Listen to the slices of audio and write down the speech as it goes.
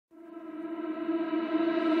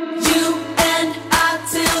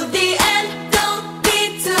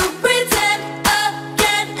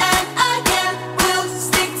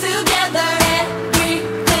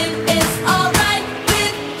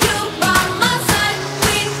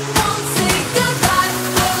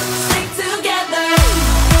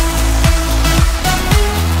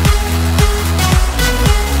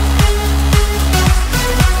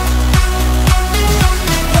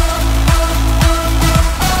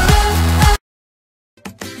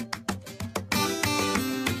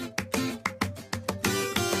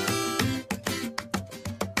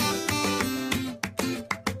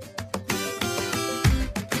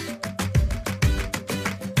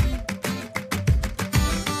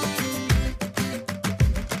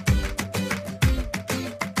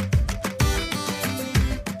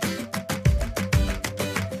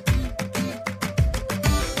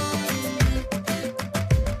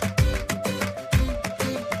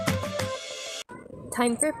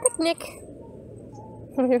Time for a picnic.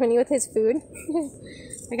 Winnie with his food.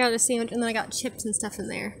 I got a sandwich and then I got chips and stuff in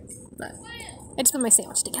there. But I just put my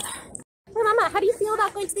sandwich together. Hey Mama, how do you feel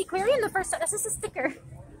about going to the aquarium the first time? This is a sticker. Hey,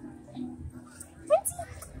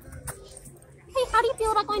 how do you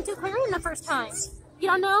feel about going to the aquarium the first time? You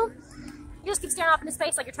don't know? You just keep staring off into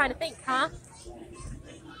space like you're trying to think, huh?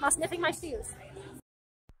 While sniffing my shoes.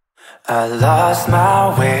 I lost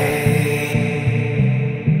my way.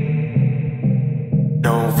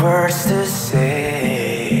 No words to say.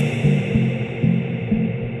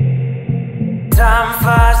 Time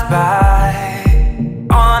flies by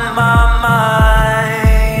on my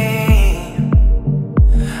mind.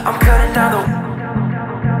 I'm cutting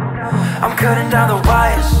down the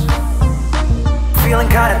wires. Feeling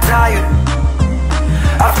kinda tired.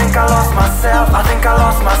 I think I lost myself. I think I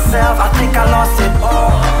lost myself. I think I lost it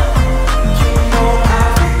all. You know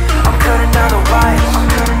I'm cutting down the wires.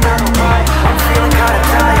 I'm feeling kinda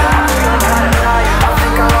tired. I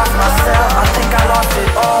think I lost myself. I think I lost it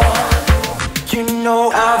all. You know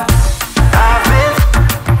I've been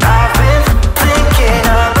thinking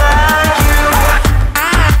about you.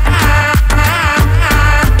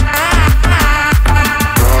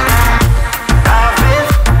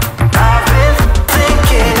 I've been thinking about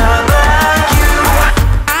you.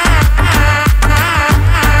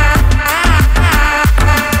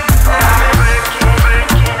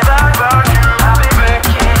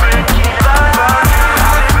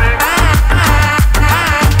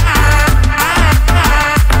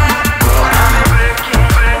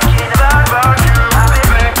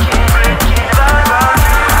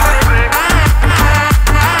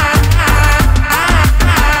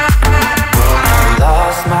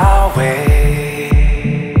 Lost my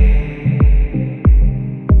way.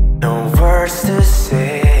 No words to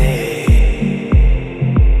say.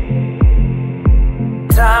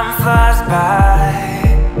 Time flies by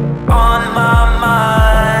on my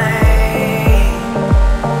mind.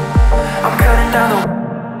 I'm cutting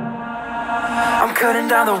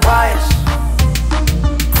down the wires.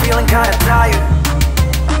 Feeling kinda tired.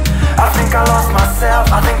 I think I lost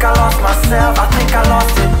myself. I think I lost myself. I think I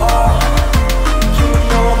lost it all. You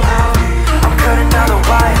know I'm cutting down the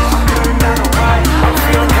wires. I'm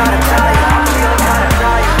feeling kinda tired. I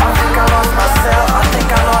think I lost myself. I think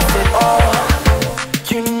I lost it all.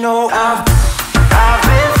 You know I've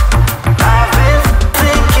been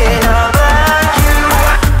thinking about you.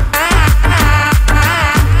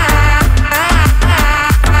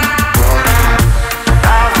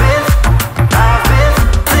 I've been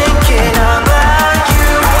thinking about you.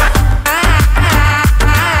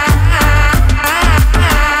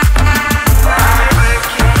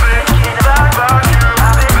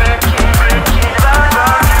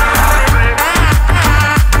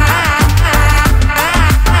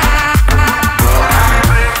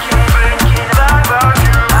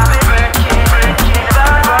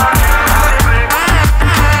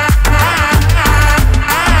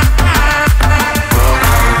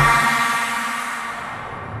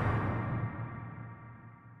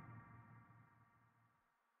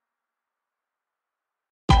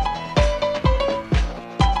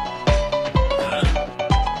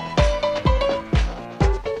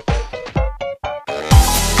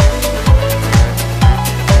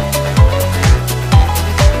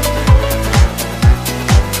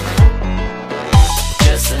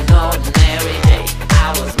 Just an ordinary day, I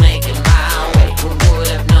was making my way. Who would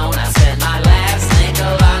have known I spent my last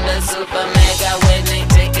nickel on the super mega winning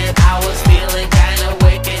ticket? I was feeling kinda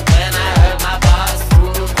wicked when I heard my boss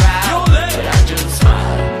through the crowd, but I just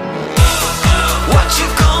smiled. What you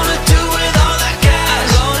gonna do with all that cash?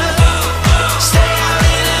 Gonna stay out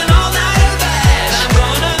in an all-nighter bash. I'm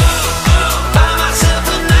gonna buy myself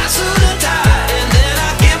a nice suit and tie, and then I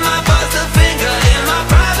give my boss the finger in my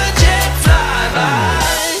private jet flyby.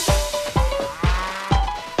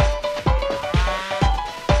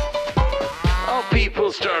 All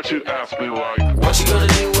people start to ask me like, What you gonna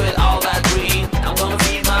do with all that green? I'm gonna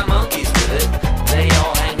feed my monkeys with it. They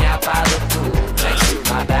all hang out by the pool next to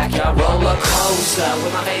my backyard roller coaster,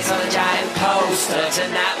 with my face on a giant poster.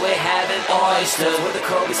 Tonight we're having oysters with the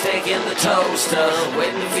Kobe steak in the toaster.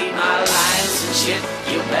 Waiting to feed my lions and shit.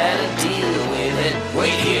 You better deal with it.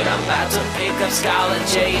 Wait here, I'm about to pick up Scarlett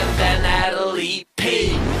J and then Natalie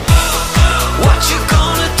P. What you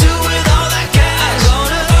gonna do with all that cash?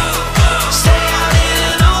 Gonna stay out in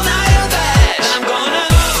an all-nighter bash. I'm gonna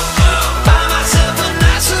buy myself a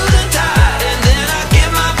nice suit and tie, and then I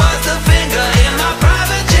give my boss the finger in my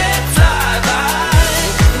private jet flyby.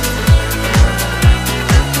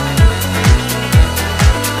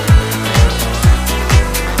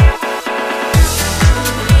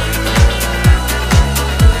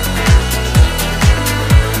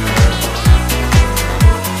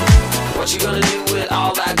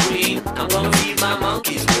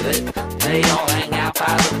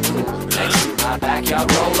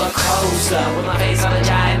 coaster with my face on a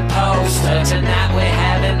giant poster. Tonight we're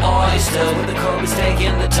having oyster with the Kobe steak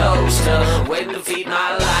in the toaster. Waiting to feed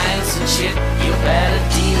my lions and shit. You better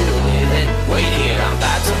deal with it. Wait here, I'm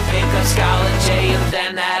about to pick up Scarlet J and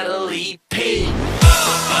then Natalie P.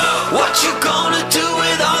 What you gonna do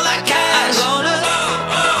with all that cash? I'm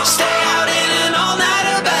gonna stay out in an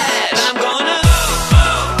all-nighter bash. I'm gonna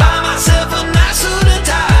buy myself a nice suit and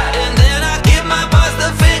tie, and then I give my boss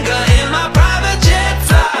the finger in my private jet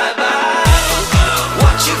flyby.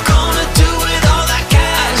 What you gonna do with all that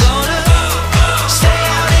cash? I'm gonna stay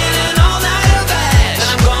out in an all-nighter bash.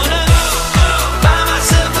 I'm gonna buy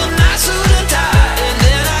myself a nice suit and tie, and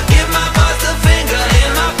then I give my boss the finger in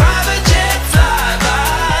my private jet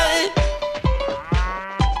flyby.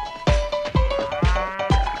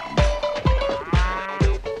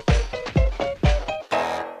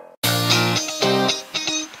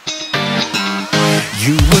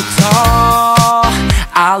 You were tall,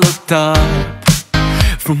 I looked up.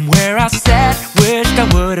 From where I sat, wished I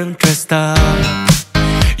would've dressed up.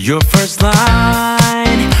 Your first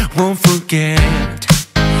line, won't forget.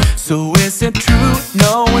 So is it true,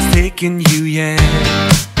 no one's taking you yet?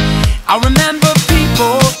 I remember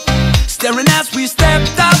people staring as we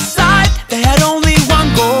stepped outside. They had only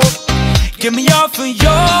one goal, get me off of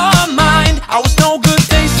your mind. I was no good,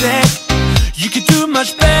 they said. You could do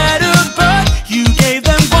much better, but you gave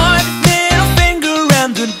them one middle finger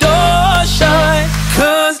and the door shut.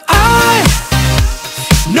 'Cause I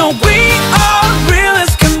know we are real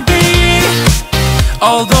as can be.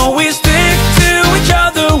 Although we stick to each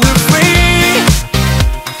other, we're free.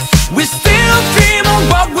 We still dream of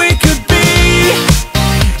what we could be.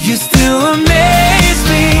 You still amaze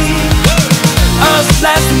me. Us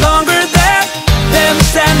lasting longer than them,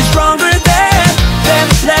 standing stronger than them,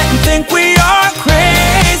 letting think we are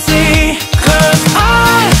crazy. 'Cause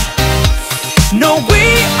I know we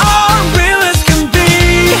are real as can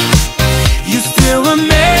be. You still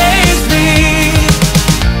amaze me.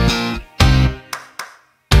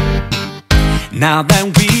 Now that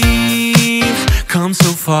we've come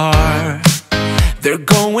so far, they're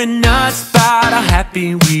going nuts about how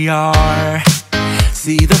happy we are.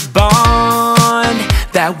 See the bond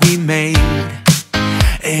that we made,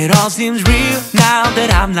 it all seems real now that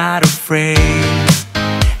I'm not afraid.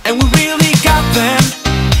 And we really got them,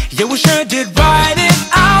 yeah, we sure did write it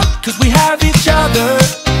out. 'Cause we have each other,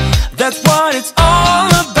 that's what it's all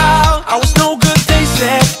about. I was no good, they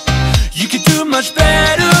said. You could do much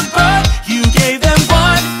better, but you gave them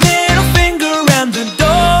one middle finger and the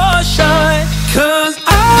door shut. 'Cause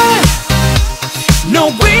I know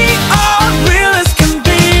we are real as can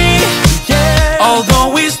be. Yeah. Although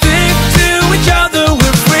we stick to each other,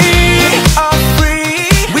 we're free. We are free.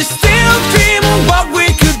 We still dream of what we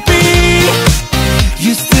could be.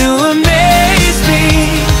 You still amaze me.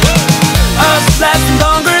 Us lasting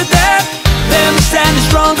longer than them, standing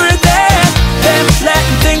stronger than them,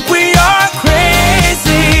 letting think we are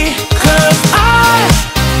crazy. 'Cause I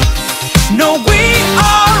know we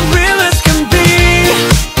are real as can be.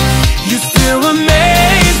 You still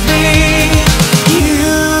amaze me.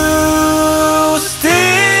 You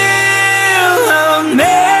still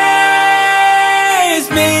amaze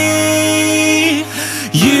me.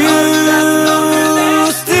 You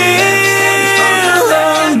still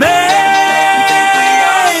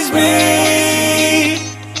amaze me.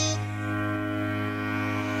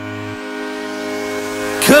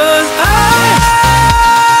 'Cause I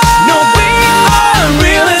know we are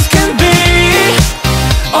real as can be.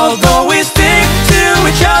 Although we stick to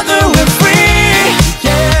each other, we're free.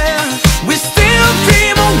 Yeah. We still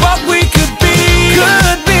dream of what we could be.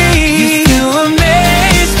 Could be. You still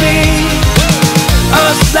amaze me.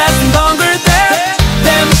 Us lasting longer than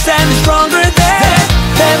them, standing stronger than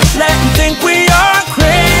them, letting think we are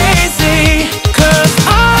crazy. 'Cause I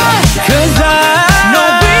know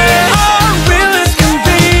we are real as can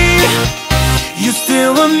be. You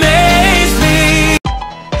still amaze me.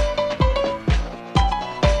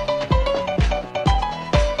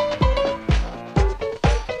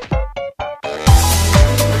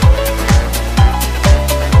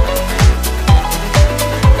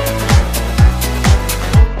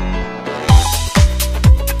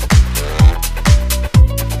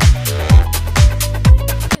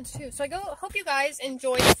 So I hope you guys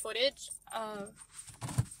enjoy the footage of.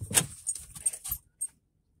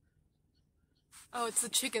 Oh, it's the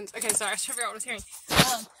chickens. Okay, sorry, I was trying to figure out what I was hearing.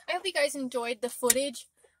 I hope you guys enjoyed the footage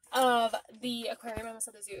of the aquarium. I almost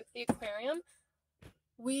said the zoo. The aquarium.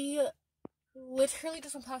 We literally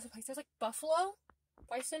just went past the place. There's like buffalo,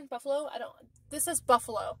 bison, buffalo. This says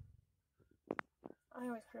buffalo. I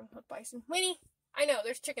always heard him called bison. Winnie, I know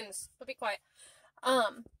there's chickens, but be quiet.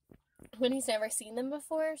 Winnie's never seen them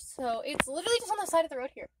before, so it's literally just on the side of the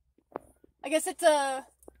road here. I guess it's a...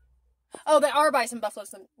 Oh, they are bison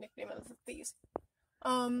buffaloes, the nickname of these.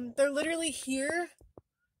 They're literally here.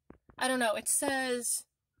 I don't know, it says...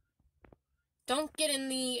 Don't get in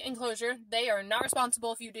the enclosure. They are not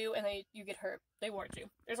responsible if you do, and you get hurt. They warned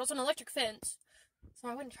you. There's also an electric fence, so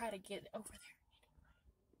I wouldn't try to get over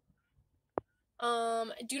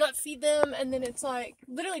there. Do not feed them, and then it's like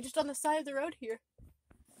literally just on the side of the road here.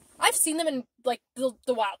 I've seen them in like the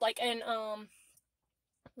wild, like in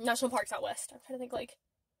national parks out west. I'm trying to think like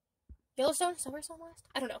Yellowstone, somewhere west.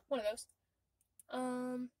 I don't know, one of those.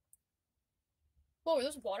 Whoa, were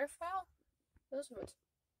those waterfowl? Those were. I'm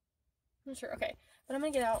not sure. Okay, but I'm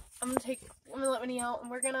gonna get out. I'm gonna let Winnie out,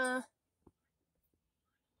 and we're gonna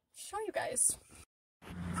show you guys.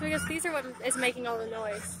 So I guess these are what is making all the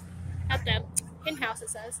noise at the hen house. It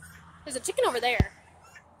says there's a chicken over there.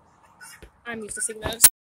 I'm used to seeing those.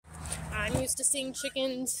 I'm used to seeing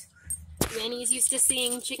chickens. Winnie's used to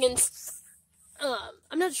seeing chickens.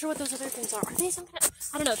 I'm not sure what those other things are. Are they some kind of,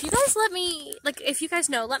 I don't know. If you guys let me, like, if you guys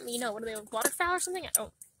know, let me know. What are they, waterfowl or something? I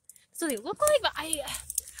don't. So they look like, but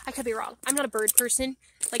I could be wrong. I'm not a bird person.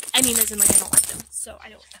 Like, I mean, as in, like, I don't like them. So, I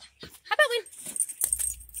don't know. Hi, Bubby.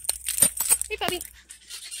 Hey, Bubby.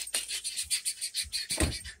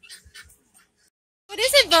 What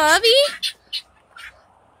is it, Bubby?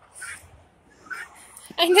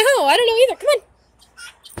 I know. I don't know either. Come on.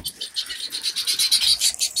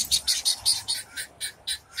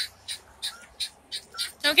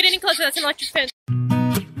 Don't get any closer. That's an electric fence.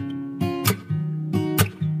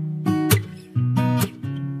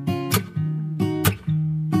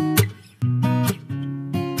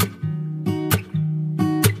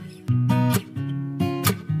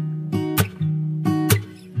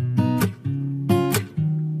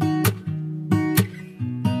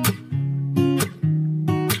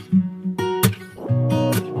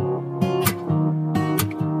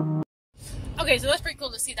 Okay, so that's pretty cool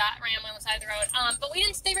to see that ram on the side of the road. But we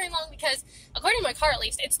didn't stay very long because, according to my car at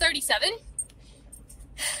least, it's 37.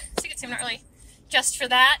 So you can see I'm not really just for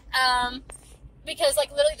that. Because, like,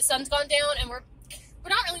 literally the sun's gone down and we're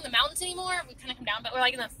not really in the mountains anymore. We've kind of come down, but we're,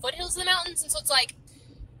 like, in the foothills of the mountains. And so it's, like,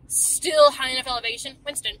 still high enough elevation.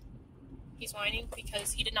 Winston, he's whining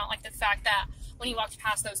because he did not like the fact that when he walked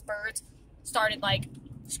past those birds, started, like,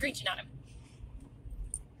 screeching at him.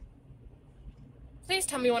 Please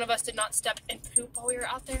tell me one of us did not step and poop while we were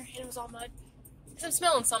out there and it was all mud. Because I'm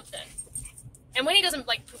smelling something. And Winnie doesn't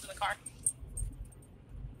like poop in the car.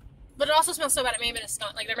 But it also smells so bad it may have been a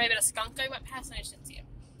skunk. Like there may have been a skunk I went past and I just didn't see it.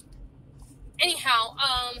 Anyhow,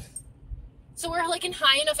 so we're like in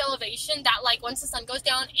high enough elevation that like once the sun goes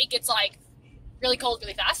down, it gets like really cold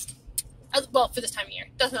really fast. Well, for this time of year.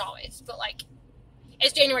 Doesn't always, but like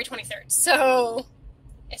it's January 23rd. So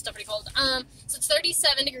it's still pretty cold. So it's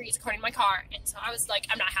 37 degrees according to my car. And so I was like,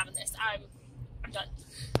 I'm not having this. I'm done.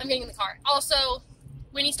 I'm getting in the car. Also,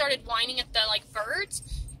 when he started whining at the, like, birds,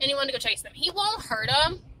 and he wanted to go chase them. He won't hurt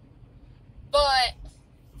them, but,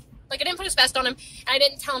 like, I didn't put his vest on him, and I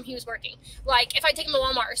didn't tell him he was working. Like, if I take him to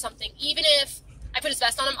Walmart or something, even if I put his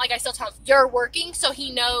vest on him, like, I still tell him, you're working, so he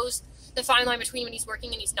knows the fine line between when he's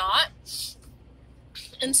working and he's not.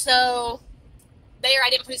 And so there, I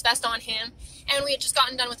didn't put his vest on him. And we had just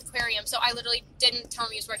gotten done with Aquarium, so I literally didn't tell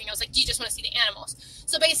him he was working. I was like, do you just want to see the animals?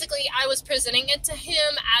 So basically, I was presenting it to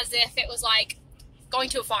him as if it was like going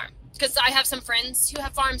to a farm. Because I have some friends who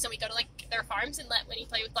have farms, and we go to like their farms and let Winnie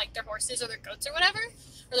play with like their horses or their goats or whatever,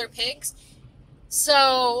 or their pigs.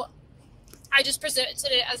 So I just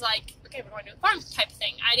presented it as like, okay, we're going to a farm type of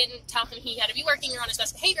thing. I didn't tell him he had to be working or on his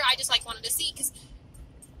best behavior. I just like wanted to see, because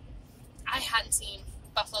I hadn't seen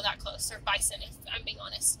buffalo that close, or bison, if I'm being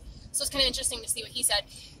honest. So it's kind of interesting to see what he said,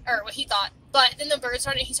 or what he thought. But then the bird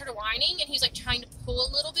he started whining, and he's like trying to pull a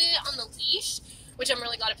little bit on the leash, which I'm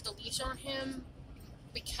really glad I put the leash on him,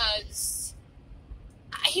 because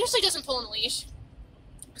he usually doesn't pull on the leash,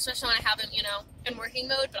 especially when I have him, you know, in working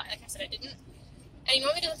mode, but like I said, I didn't. And he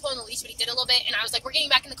normally doesn't pull on the leash, but he did a little bit, and I was like, we're getting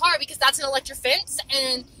back in the car, because that's an electric fence,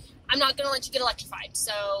 and I'm not going to let you get electrified,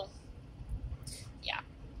 so, yeah.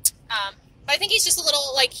 But I think he's just a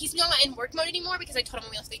little, like, he's not in work mode anymore, because I told him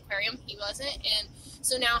when we left the aquarium, he wasn't, and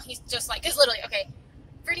so now he's just, like, because literally, okay,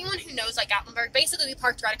 for anyone who knows, like, Gatlinburg, basically we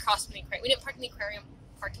parked right across from the aquarium. We didn't park in the aquarium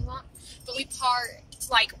parking lot, but we parked,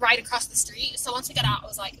 like, right across the street, so once we got out, I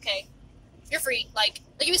was like, okay, you're free, like,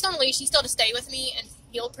 he was still on the leash, he still had to stay with me, and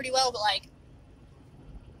healed pretty well, but, like,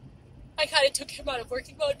 I kind of took him out of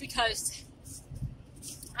working mode, because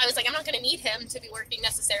I was like, I'm not going to need him to be working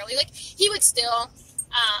necessarily, like, he would still,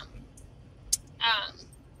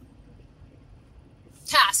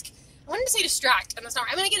 task. I wanted to say distract, and that's not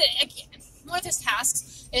right. I'm going to get it again. one of his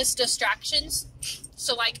tasks is distractions.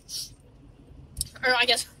 So like, or I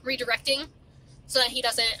guess redirecting, so that he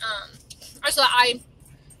doesn't, or so that I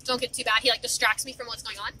don't get too bad. He like distracts me from what's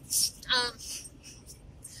going on.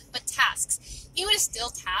 But tasks, he would have still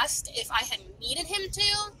tasked if I had needed him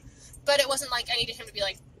to, but it wasn't like I needed him to be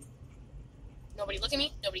like, nobody look at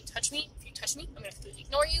me, nobody touch me. If you touch me, I'm gonna completely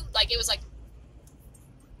ignore you. Like, it was like,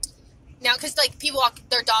 now, because like people walk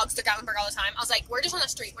their dogs through Gatlinburg all the time. I was like, we're just on the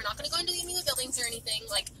street. We're not gonna go into any of the buildings or anything.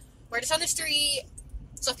 Like, we're just on the street.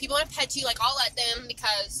 So if people want to pet you, like, I'll let them,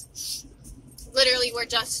 because literally we're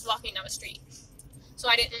just walking down the street. So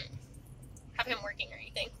I didn't have him working or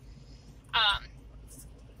anything.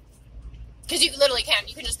 Because you literally can.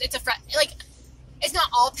 You can just, it's like, it's not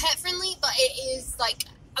all pet friendly, but it is, like,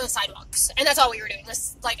 on the sidewalks. And that's all we were doing.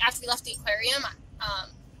 This, like, after we left the aquarium, I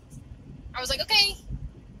was like, okay,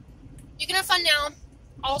 you can have fun now.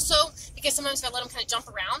 Also, because sometimes if I let him kind of jump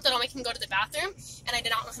around, then I'll make him go to the bathroom, and I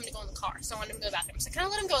did not want him to go in the car, so I wanted him to go to the bathroom. So I kind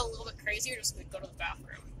of let him go a little bit crazier, just like, go to the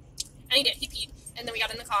bathroom. And he did. He peed. And then we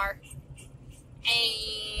got in the car.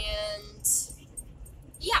 And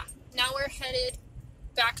yeah, now we're headed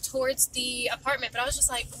back towards the apartment. But I was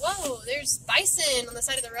just like, whoa, there's bison on the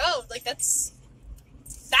side of the road. Like, that's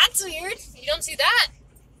weird. You don't see that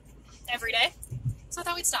every day. So I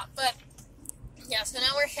thought we'd stop. But yeah, so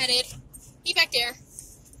now we're headed. He back there.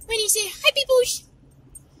 When you say hi, Peepoosh.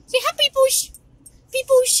 Say hi, Peepoosh.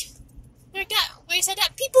 Peepoosh. Where you said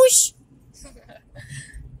that? Peepoosh.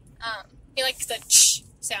 He likes the ch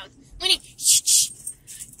sound. When he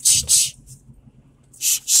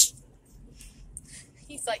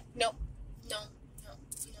he's like, no.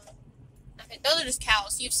 Okay, those are just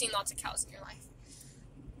cows. You've seen lots of cows in your life.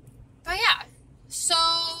 But yeah, so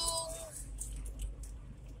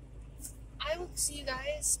I will see you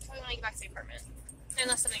guys probably when I get back to the apartment.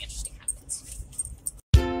 Unless something interesting happens.